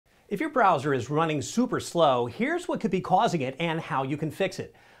If your browser is running super slow, here's what could be causing it and how you can fix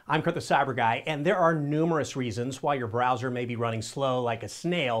it. I'm Kurt the CyberGuy, and there are numerous reasons why your browser may be running slow like a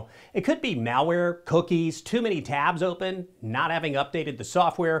snail. It could be malware, cookies, too many tabs open, not having updated the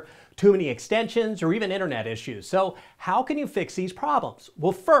software, too many extensions, or even internet issues. So how can you fix these problems?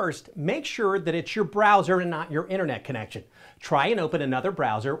 Well, first, make sure that it's your browser and not your internet connection. Try and open another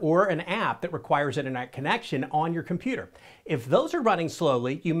browser or an app that requires internet connection on your computer. If those are running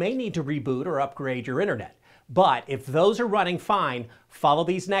slowly, you may need to reboot or upgrade your internet. But if those are running fine, follow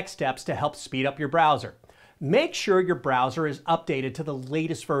these next steps to help speed up your browser. Make sure your browser is updated to the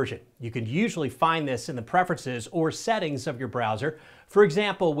latest version. You can usually find this in the preferences or settings of your browser. For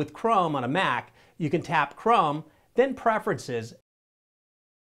example, with Chrome on a Mac, you can tap Chrome, then Preferences,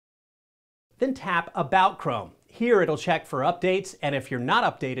 then tap About Chrome. Here it'll check for updates, and if you're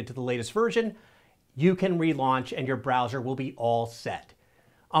not updated to the latest version, you can relaunch and your browser will be all set.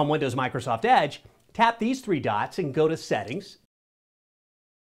 On Windows Microsoft Edge, tap these three dots and go to Settings.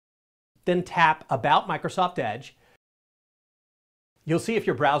 Then tap About Microsoft Edge. You'll see if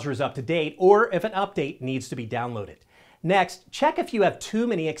your browser is up to date or if an update needs to be downloaded. Next, check if you have too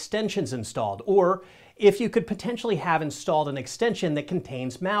many extensions installed or if you could potentially have installed an extension that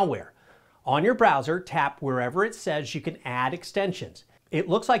contains malware. On your browser, tap wherever it says you can add extensions. It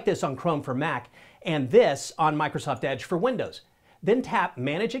looks like this on Chrome for Mac and this on Microsoft Edge for Windows. Then tap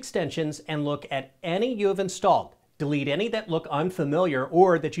Manage Extensions and look at any you have installed. Delete any that look unfamiliar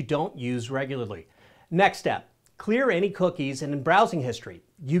or that you don't use regularly. Next step, clear any cookies and browsing history.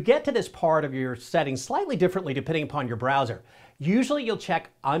 You get to this part of your settings slightly differently depending upon your browser. Usually you'll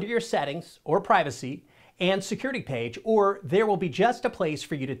check under your settings or privacy and security page, or there will be just a place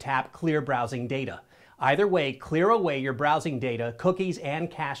for you to tap Clear Browsing Data. Either way, clear away your browsing data, cookies, and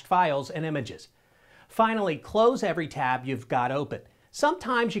cached files and images. Finally, close every tab you've got open.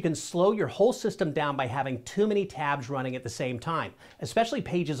 Sometimes you can slow your whole system down by having too many tabs running at the same time, especially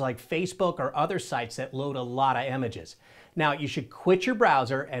pages like Facebook or other sites that load a lot of images. Now, you should quit your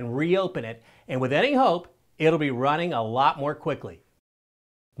browser and reopen it, and with any hope, it'll be running a lot more quickly.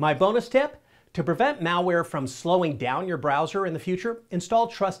 My bonus tip? To prevent malware from slowing down your browser in the future, install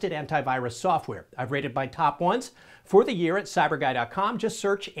trusted antivirus software. I've rated my top ones for the year at cyberguy.com. Just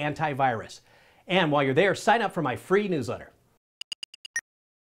search Antivirus. And while you're there, sign up for my free newsletter.